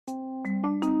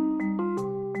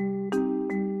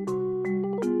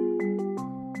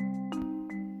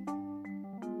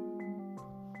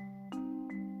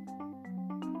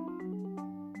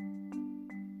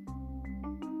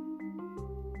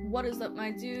What is up, my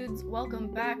dudes?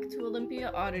 Welcome back to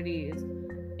Olympia Oddities.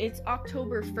 It's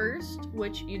October 1st,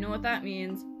 which, you know what that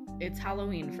means. It's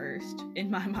Halloween 1st, in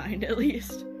my mind at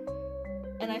least.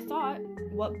 And I thought,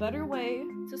 what better way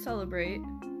to celebrate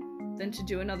than to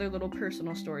do another little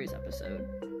personal stories episode.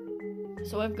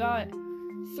 So I've got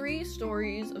 3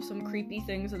 stories of some creepy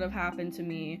things that have happened to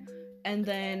me, and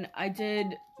then I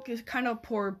did kind of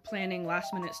poor planning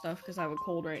last minute stuff because I have a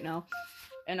cold right now.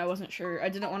 And I wasn't sure. I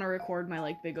didn't want to record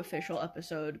my, big official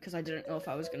episode because I didn't know if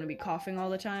I was going to be coughing all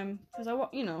the time. Because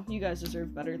you guys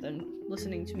deserve better than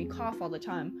listening to me cough all the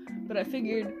time. But I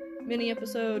figured, mini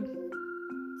episode,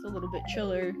 it's a little bit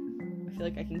chiller. I feel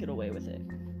like I can get away with it.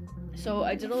 So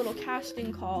I did a little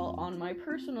casting call on my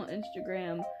personal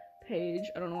Instagram page.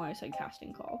 I don't know why I said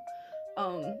casting call.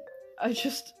 I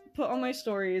just put on my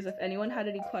stories if anyone had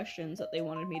any questions that they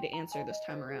wanted me to answer this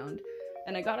time around.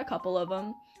 And I got a couple of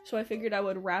them, so I figured I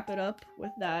would wrap it up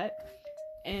with that,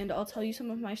 and I'll tell you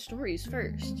some of my stories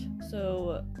first.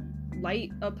 So, light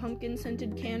a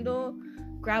pumpkin-scented candle,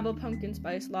 grab a pumpkin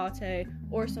spice latte,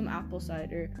 or some apple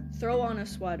cider, throw on a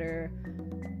sweater,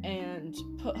 and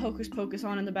put Hocus Pocus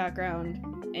on in the background,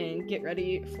 and get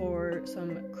ready for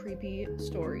some creepy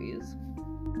stories.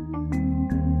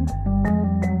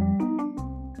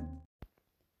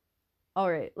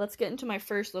 Alright, let's get into my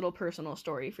first little personal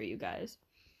story for you guys.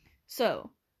 So,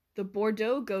 the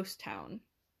Bordeaux ghost town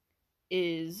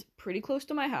is pretty close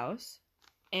to my house,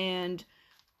 and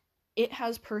it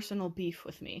has personal beef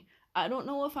with me. I don't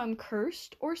know if I'm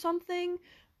cursed or something,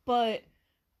 but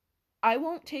I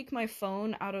won't take my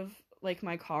phone out of,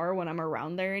 my car when I'm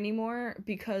around there anymore,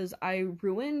 because I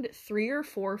ruined 3 or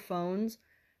 4 phones,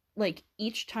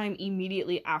 each time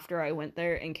immediately after I went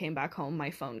there and came back home, my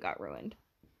phone got ruined.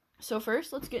 So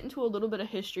first, let's get into a little bit of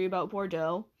history about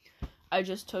Bordeaux. I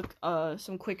just took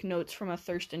some quick notes from a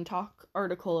Thurston Talk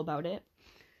article about it.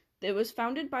 It was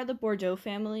founded by the Bordeaux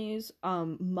family's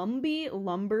Mumby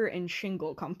Lumber and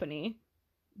Shingle Company,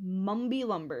 Mumby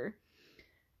Lumber,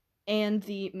 and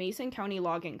the Mason County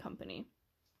Logging Company.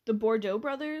 The Bordeaux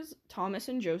brothers, Thomas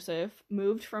and Joseph,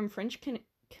 moved from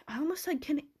I almost said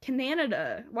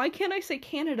Canada. Why can't I say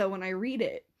Canada when I read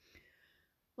it?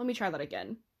 Let me try that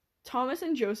again. Thomas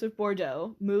and Joseph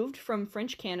Bordeaux moved from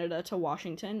French Canada to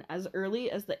Washington as early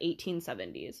as the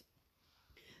 1870s.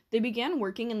 They began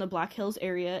working in the Black Hills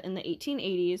area in the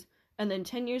 1880s, and then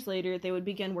 10 years later, they would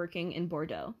begin working in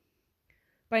Bordeaux.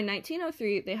 By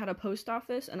 1903, they had a post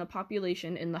office and a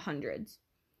population in the hundreds.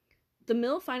 The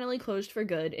mill finally closed for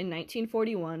good in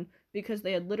 1941 because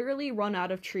they had literally run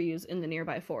out of trees in the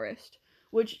nearby forest.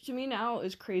 Which, to me now,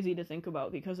 is crazy to think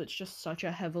about because it's just such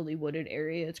a heavily wooded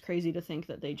area. It's crazy to think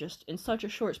that they just, in such a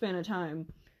short span of time,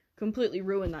 completely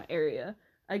ruined that area.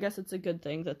 I guess it's a good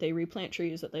thing that they replant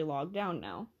trees that they log down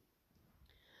now.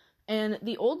 And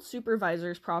the old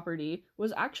supervisor's property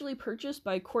was actually purchased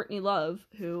by Courtney Love,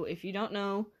 who, if you don't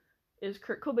know, is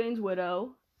Kurt Cobain's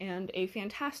widow and a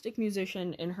fantastic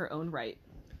musician in her own right.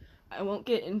 I won't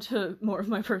get into more of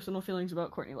my personal feelings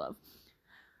about Courtney Love.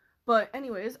 But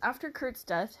anyways, after Kurt's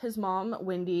death, his mom,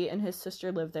 Wendy, and his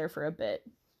sister lived there for a bit.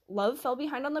 Love fell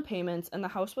behind on the payments, and the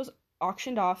house was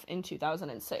auctioned off in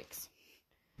 2006.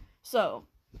 So,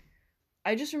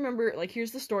 I just remember,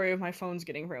 here's the story of my phones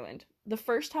getting ruined. The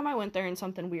first time I went there and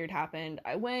something weird happened,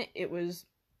 it was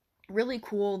really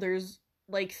cool. There's,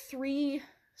 3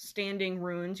 standing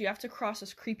ruins. You have to cross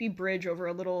this creepy bridge over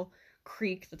a little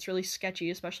creek that's really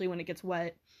sketchy, especially when it gets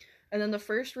wet. And then the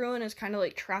first ruin is kind of,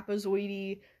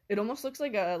 trapezoidy. It almost looks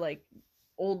like a,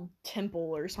 old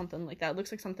temple or something like that. It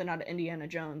looks like something out of Indiana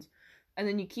Jones. And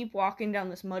then you keep walking down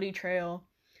this muddy trail,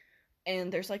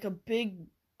 and there's, a big,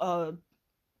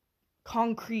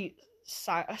 concrete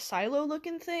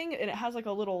silo-looking thing, and it has, a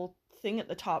little thing at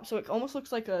the top. So it almost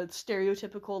looks like a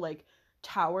stereotypical,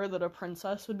 tower that a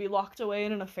princess would be locked away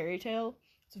in a fairy tale.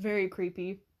 It's very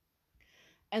creepy.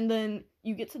 And then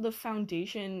you get to the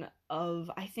foundation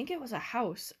of, I think it was a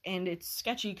house, and it's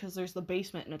sketchy because there's the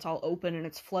basement and it's all open and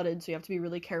it's flooded, so you have to be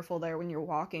really careful there when you're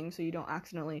walking so you don't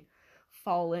accidentally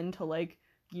fall into,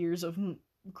 years of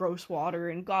gross water,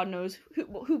 and God knows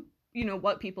who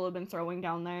what people have been throwing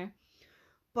down there.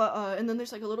 But, and then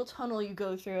there's, a little tunnel you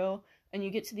go through, and you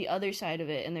get to the other side of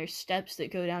it, and there's steps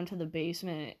that go down to the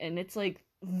basement, and it's,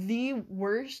 the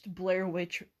worst Blair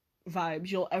Witch vibes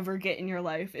you'll ever get in your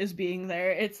life is being there.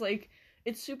 It's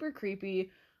it's super creepy.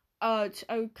 I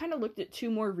kind of looked at 2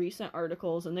 more recent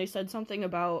articles, and they said something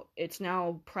about it's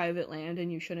now private land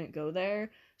and you shouldn't go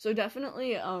there. So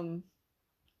definitely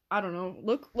I don't know,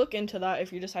 look into that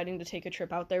if you're deciding to take a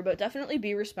trip out there, but definitely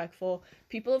be respectful.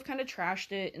 People have kind of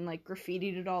trashed it and like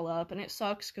graffitied it all up, and it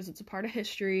sucks because it's a part of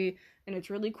history and it's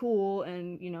really cool,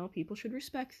 and people should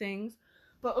respect things.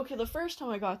 But okay, the first time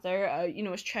I got there,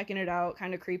 was checking it out,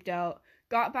 kind of creeped out.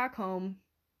 Got back home,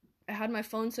 I had my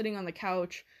phone sitting on the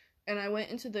couch, and I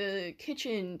went into the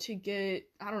kitchen to get,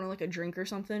 I don't know, like a drink or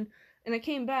something, and I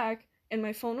came back and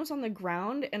my phone was on the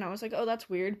ground, and I was like, oh, that's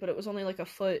weird, but it was only like a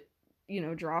foot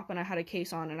drop, and I had a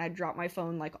case on, and I dropped my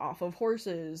phone like off of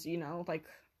horses, like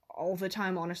all the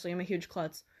time. Honestly, I'm a huge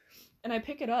klutz. And I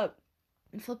pick it up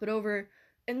and flip it over,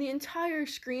 and the entire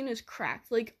screen is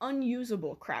cracked, like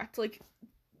unusable cracked, like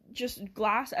just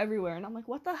glass everywhere. And I'm like,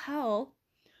 what the hell?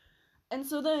 And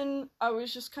so then I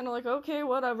was just kind of like, okay,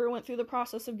 whatever, went through the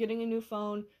process of getting a new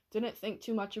phone, didn't think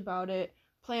too much about it,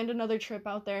 planned another trip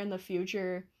out there in the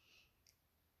future,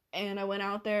 and I went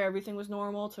out there, everything was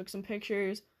normal, took some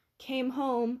pictures, came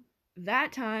home.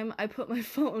 That time I put my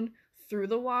phone through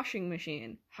the washing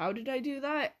machine. How did I do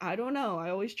that? I don't know. I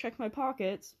always check my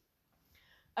pockets.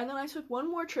 And then I took one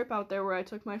more trip out there where I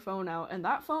took my phone out, and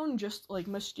that phone just like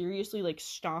mysteriously like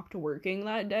stopped working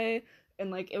that day. And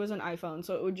like it was an iPhone,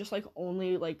 so it would just like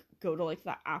only like go to like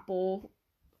the Apple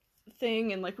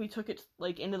thing, and like we took it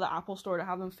like into the Apple store to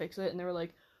have them fix it, and they were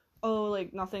like, oh,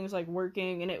 like nothing's like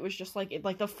working, and it was just like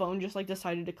the phone just like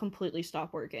decided to completely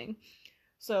stop working.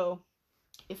 So,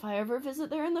 if I ever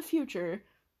visit there in the future,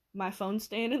 my phone's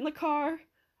staying in the car.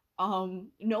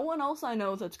 No one else I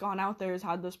know that's gone out there has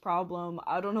had this problem.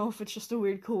 I don't know if it's just a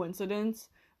weird coincidence,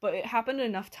 but it happened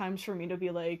enough times for me to be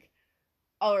like,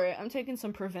 alright, I'm taking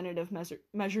some preventative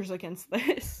measures against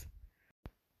this.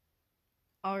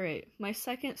 Alright, my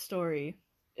second story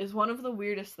is one of the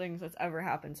weirdest things that's ever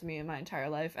happened to me in my entire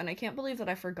life, and I can't believe that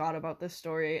I forgot about this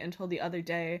story until the other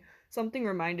day. Something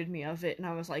reminded me of it, and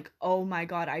I was like, oh my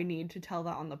god, I need to tell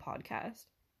that on the podcast.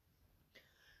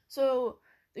 So,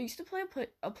 they used to play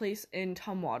a place in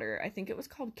Tumwater. I think it was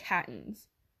called Catton's,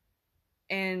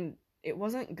 and it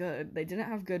wasn't good. They didn't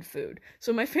have good food.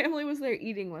 So my family was there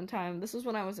eating one time. This was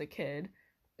when I was a kid.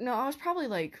 No, I was probably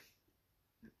like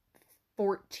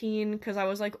 14, because I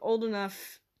was like old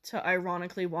enough to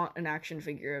ironically want an action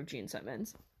figure of Gene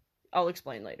Simmons. I'll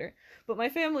explain later. But my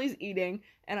family's eating,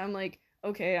 and I'm like,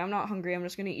 okay, I'm not hungry, I'm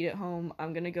just gonna eat at home,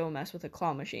 I'm gonna go mess with a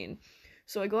claw machine.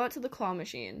 So I go out to the claw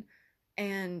machine,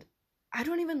 and I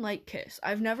don't even like Kiss.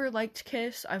 I've never liked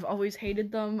Kiss, I've always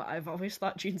hated them, I've always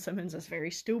thought Gene Simmons is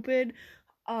very stupid.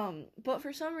 But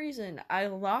for some reason, I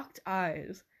locked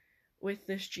eyes with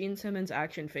this Gene Simmons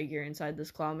action figure inside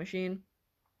this claw machine,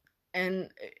 and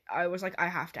I was like, I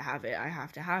have to have it, I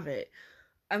have to have it.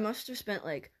 I must have spent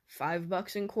like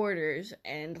 $5 in quarters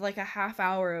and like a half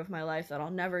hour of my life that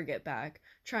I'll never get back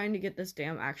trying to get this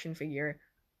damn action figure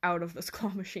out of this claw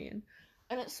machine.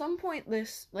 And at some point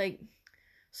this, like,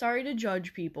 sorry to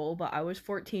judge people, but I was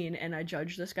 14 and I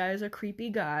judged this guy as a creepy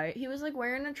guy. He was like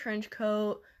wearing a trench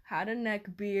coat, had a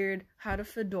neck beard, had a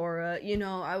fedora,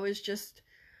 I was just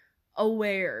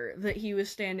aware that he was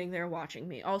standing there watching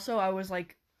me. Also, I was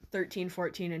like 13,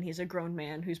 14, and he's a grown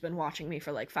man who's been watching me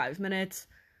for like 5 minutes.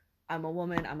 I'm a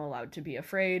woman, I'm allowed to be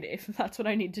afraid if that's what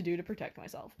I need to do to protect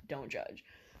myself. Don't judge.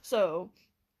 So,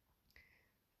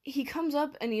 he comes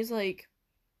up and he's like,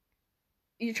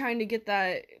 you trying to get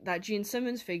that Gene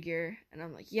Simmons figure? And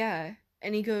I'm like, yeah.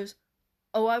 And he goes,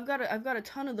 oh, I've got a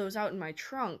ton of those out in my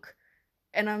trunk.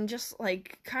 And I'm just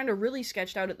like kind of really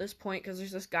sketched out at this point, because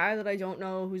there's this guy that I don't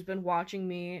know who's been watching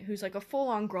me, who's like a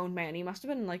full-on grown man. He must have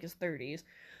been in like his 30s.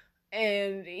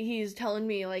 And he's telling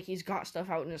me like he's got stuff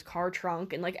out in his car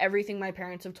trunk, and like everything my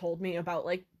parents have told me about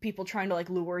like people trying to like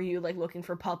lure you, like looking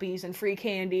for puppies and free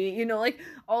candy, like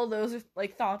all those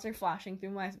like thoughts are flashing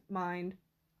through my mind.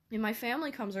 And my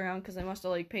family comes around, because I must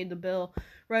have like paid the bill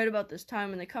right about this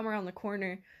time, and they come around the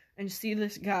corner and see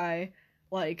this guy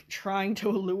like trying to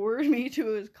lure me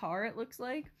to his car, it looks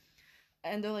like.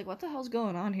 And they're like, what the hell's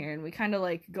going on here? And we kind of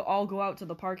like all go out to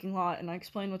the parking lot, and I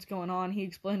explain what's going on, he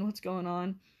explained what's going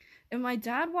on. And my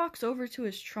dad walks over to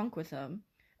his trunk with him,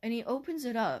 and he opens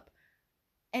it up,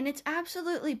 and it's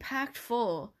absolutely packed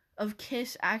full of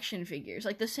Kiss action figures,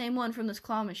 like the same one from this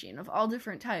claw machine, of all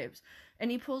different types. And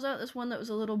he pulls out this one that was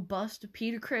a little bust of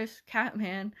Peter Criss,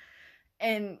 Catman,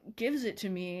 and gives it to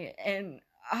me, and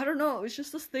I don't know, it was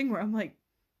just this thing where I'm like,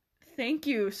 thank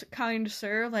you, kind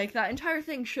sir. Like, that entire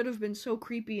thing should have been so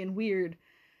creepy and weird,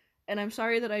 and I'm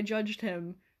sorry that I judged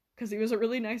him, because he was a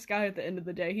really nice guy at the end of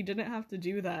the day. He didn't have to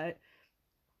do that.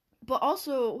 But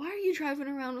also, why are you driving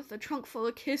around with a trunk full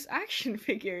of Kiss action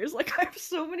figures? Like, I have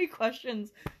so many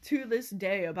questions to this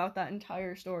day about that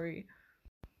entire story.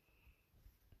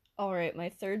 Alright, my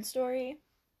third story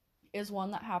is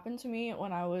one that happened to me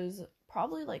when I was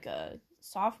probably like a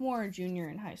sophomore or junior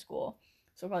in high school.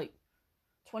 So like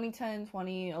 2010,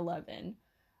 2011.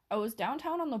 I was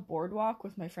downtown on the boardwalk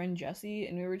with my friend Jesse,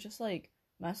 and we were just like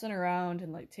messing around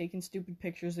and like taking stupid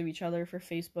pictures of each other for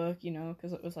Facebook, you know,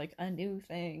 because it was like a new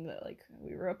thing that like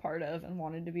we were a part of and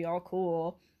wanted to be all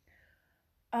cool.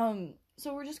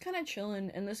 So we're just kind of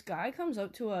chilling, and this guy comes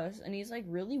up to us, and he's like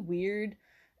really weird,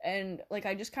 and like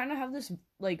I just kind of have this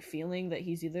like feeling that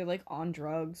he's either like on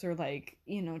drugs or like,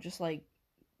 you know, just like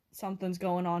something's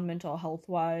going on mental health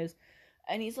wise.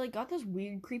 And he's like got this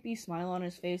weird creepy smile on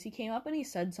his face. He came up and he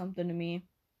said something to me.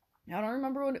 I don't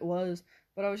remember what it was,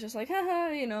 but I was just like, haha,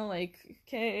 you know, like,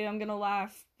 okay, I'm gonna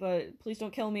laugh, but please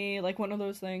don't kill me, like one of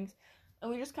those things.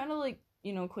 And we just kind of like,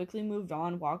 you know, quickly moved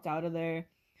on, walked out of there,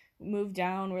 moved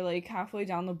down. We're like halfway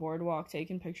down the boardwalk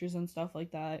taking pictures and stuff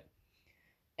like that.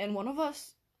 And one of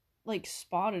us like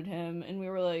spotted him, and we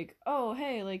were like, oh,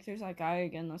 hey, like there's that guy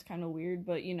again. That's kind of weird,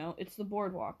 but you know, it's the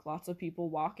boardwalk. Lots of people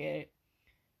walk it.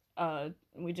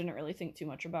 We didn't really think too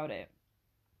much about it.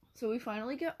 So we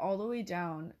finally get all the way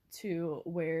down to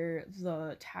where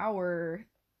the tower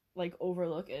like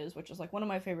overlook is, which is like one of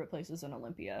my favorite places in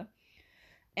Olympia.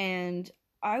 And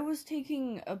I was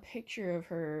taking a picture of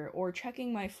her or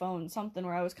checking my phone, something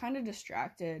where I was kind of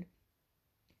distracted.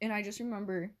 And I just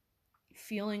remember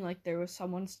feeling like there was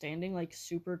someone standing like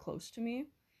super close to me.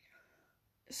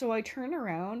 So I turn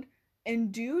around,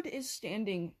 and dude is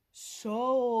standing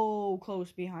so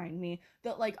close behind me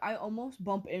that like I almost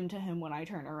bump into him when I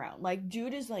turn around. Like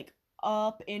dude is like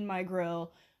up in my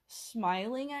grill,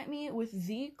 smiling at me with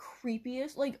the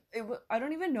creepiest, like I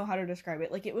don't even know how to describe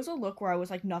it. Like it was a look where I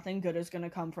was like, nothing good is gonna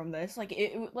come from this. Like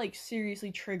it like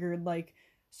seriously triggered like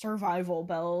survival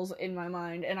bells in my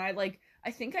mind, and I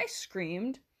think I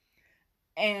screamed,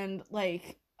 and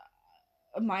like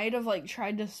might have like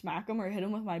tried to smack him or hit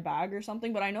him with my bag or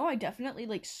something, but I know I definitely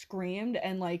like screamed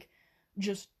and like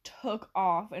just took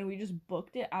off, and we just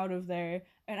booked it out of there.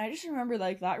 And I just remember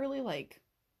like that really like,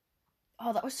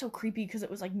 oh, that was so creepy because it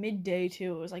was like midday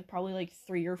too. It was like probably like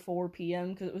 3 or 4 p.m.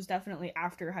 because it was definitely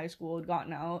after high school had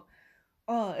gotten out.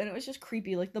 Oh, and it was just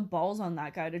creepy, like the balls on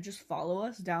that guy to just follow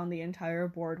us down the entire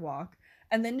boardwalk,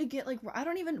 and then to get like, I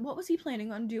don't even, what was he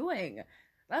planning on doing?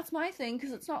 That's my thing,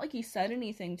 because it's not like he said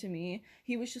anything to me.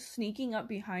 He was just sneaking up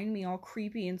behind me all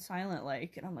creepy and silent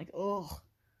like, and I'm like, ugh.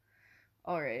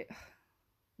 Alright.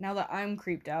 Now that I'm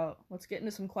creeped out, let's get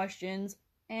into some questions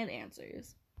and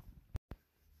answers.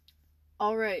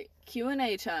 Alright,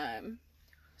 Q&A time.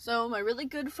 So my really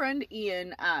good friend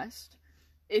Ian asked,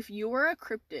 if you were a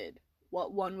cryptid,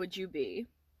 what one would you be?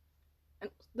 And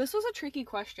this was a tricky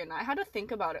question. I had to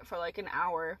think about it for like an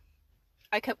hour.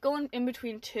 I kept going in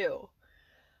between two.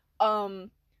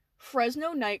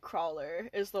 Fresno Nightcrawler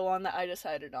is the one that I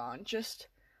decided on. Just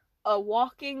a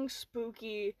walking,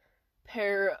 spooky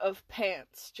pair of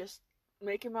pants, just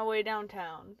making my way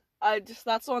downtown.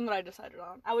 That's the one that I decided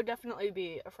on. I would definitely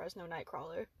be a Fresno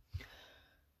Nightcrawler.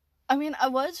 I mean, I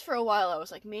was for a while, I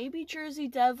was like, maybe Jersey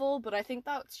Devil, but I think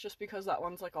that's just because that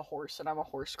one's like a horse, and I'm a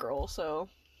horse girl, so,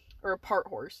 or a part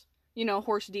horse. You know,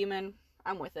 horse demon,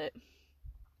 I'm with it.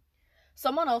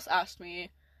 Someone else asked me,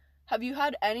 have you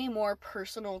had any more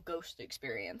personal ghost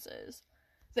experiences?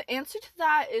 The answer to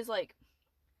that is like,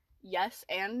 yes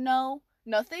and no.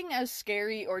 Nothing as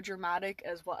scary or dramatic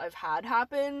as what I've had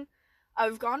happen.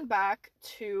 I've gone back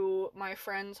to my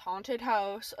friend's haunted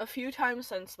house a few times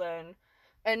since then,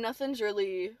 and nothing's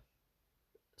really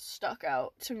stuck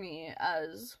out to me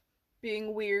as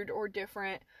being weird or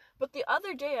different. But the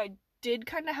other day I did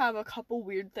kind of have a couple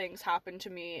weird things happen to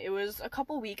me. It was a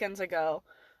couple weekends ago.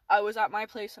 I was at my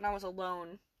place and I was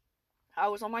alone. I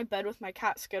was on my bed with my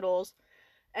cat Skittles,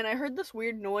 and I heard this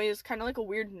weird noise, kind of like a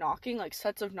weird knocking, like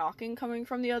sets of knocking coming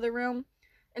from the other room.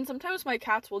 And sometimes my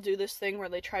cats will do this thing where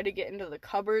they try to get into the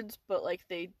cupboards, but like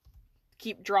they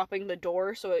keep dropping the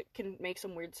door so it can make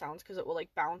some weird sounds because it will like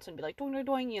bounce and be like doing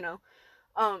doing, you know.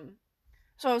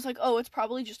 So I was like, oh, it's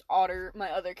probably just Otter, my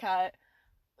other cat,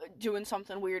 doing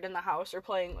something weird in the house or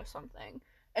playing with something.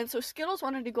 And so Skittles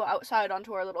wanted to go outside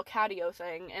onto our little catio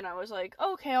thing, and I was like,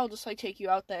 oh, okay, I'll just like take you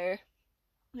out there.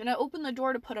 And I opened the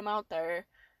door to put him out there,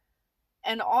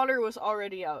 and Otter was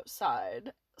already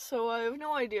outside. So I have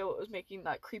no idea what was making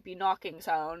that creepy knocking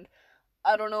sound.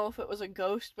 I don't know if it was a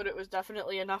ghost, but it was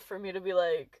definitely enough for me to be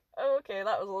like, oh, okay,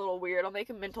 that was a little weird. I'll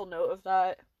make a mental note of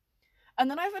that. And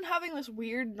then I've been having this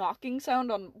weird knocking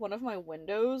sound on one of my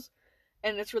windows,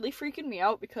 and it's really freaking me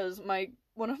out because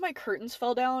one of my curtains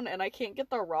fell down and I can't get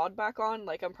the rod back on.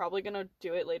 Like, I'm probably gonna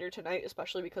do it later tonight,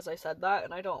 especially because I said that,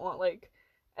 and I don't want like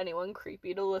anyone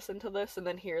creepy to listen to this and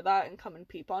then hear that and come and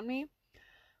peep on me.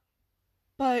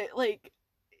 but, like,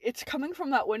 it's coming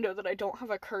from that window that I don't have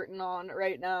a curtain on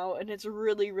right now, and it's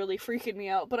really, really freaking me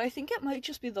out. But I think it might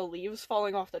just be the leaves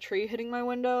falling off the tree hitting my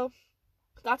window.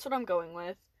 That's what I'm going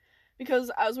with.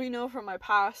 Because as we know from my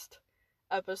past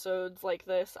episodes like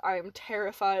this, I am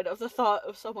terrified of the thought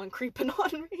of someone creeping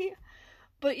on me.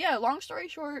 But yeah, long story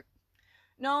short,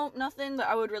 no, nothing that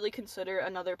I would really consider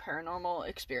another paranormal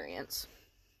experience.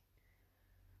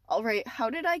 Alright, how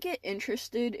did I get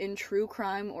interested in true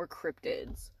crime or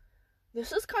cryptids?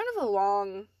 This is kind of a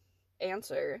long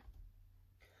answer.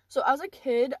 So as a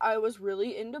kid, I was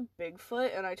really into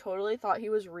Bigfoot, and I totally thought he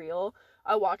was real.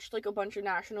 I watched, like, a bunch of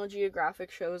National Geographic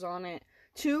shows on it.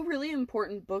 Two really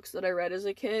important books that I read as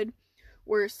a kid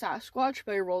were Sasquatch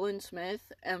by Roland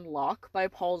Smith and Locke by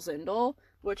Paul Zindel,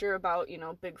 which are about, you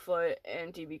know, Bigfoot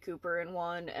and D.B. Cooper in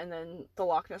one, and then the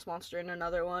Loch Ness Monster in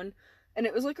another one. And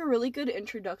it was, like, a really good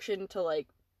introduction to, like,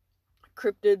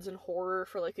 cryptids and horror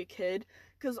for, like, a kid.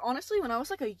 Because honestly, when I was,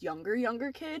 like, a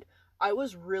younger kid, I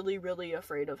was really, really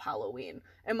afraid of Halloween.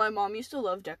 And my mom used to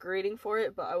love decorating for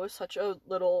it, but I was such a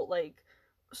little, like,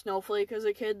 snowflake as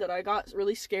a kid that I got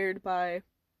really scared by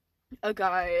a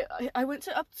guy. I went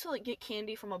up to, like, get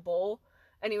candy from a bowl,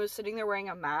 and he was sitting there wearing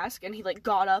a mask, and he, like,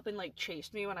 got up and, like,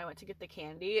 chased me when I went to get the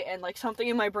candy, and, like, something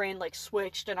in my brain, like,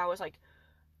 switched, and I was like,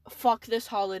 fuck this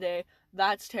holiday.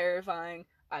 That's terrifying.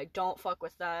 I don't fuck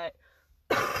with that.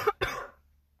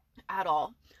 At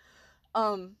all.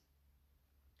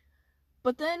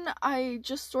 But then I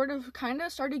just sort of kind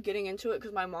of started getting into it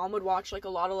because my mom would watch, like, a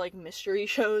lot of, like, mystery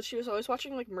shows. She was always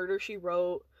watching, like, Murder, She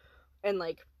Wrote, and,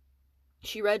 like,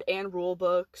 she read Anne Rule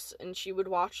books, and she would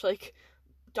watch, like,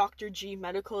 Dr. G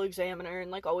Medical Examiner,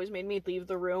 and, like, always made me leave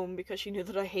the room because she knew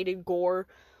that I hated gore.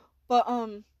 But,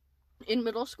 in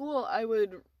middle school,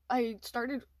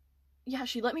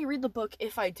 she let me read the book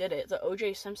If I Did It, the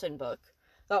O.J. Simpson book.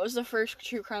 That was the first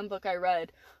true crime book I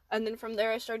read. And then from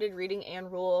there, I started reading Anne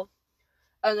Rule.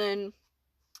 And then,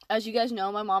 as you guys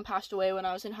know, my mom passed away when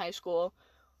I was in high school.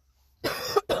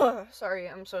 Sorry,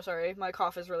 I'm so sorry. My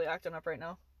cough is really acting up right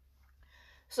now.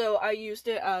 So I used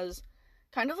it as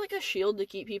kind of like a shield to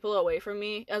keep people away from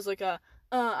me. As like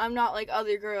I'm not like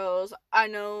other girls. I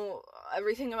know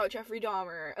everything about Jeffrey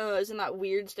Dahmer. Isn't that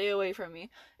weird? Stay away from me.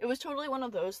 It was totally one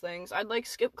of those things. I'd, like,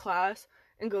 skip class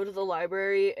and go to the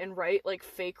library and write, like,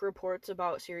 fake reports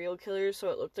about serial killers so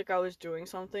it looked like I was doing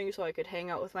something so I could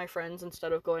hang out with my friends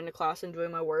instead of going to class and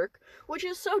doing my work. Which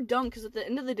is so dumb because at the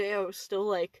end of the day I was still,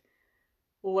 like,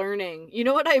 learning. You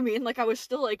know what I mean? Like, I was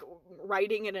still, like,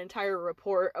 writing an entire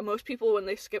report. Most people, when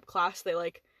they skip class, they,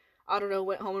 like, I don't know,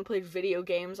 went home and played video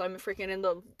games. I'm freaking in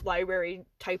the library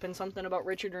typing something about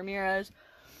Richard Ramirez.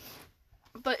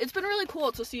 But it's been really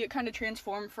cool to see it kind of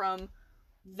transform from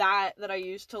that I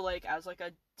used to, like, as, like,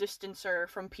 a distancer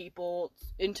from people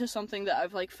into something that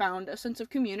I've, like, found a sense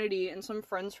of community and some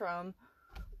friends from.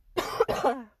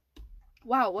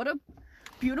 Wow, what a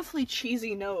beautifully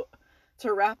cheesy note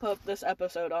to wrap up this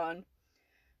episode on.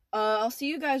 I'll see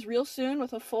you guys real soon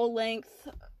with a full-length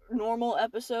normal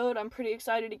episode. I'm pretty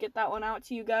excited to get that one out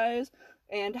to you guys.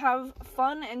 And have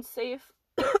fun and safe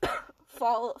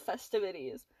fall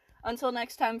festivities. Until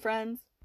next time, friends.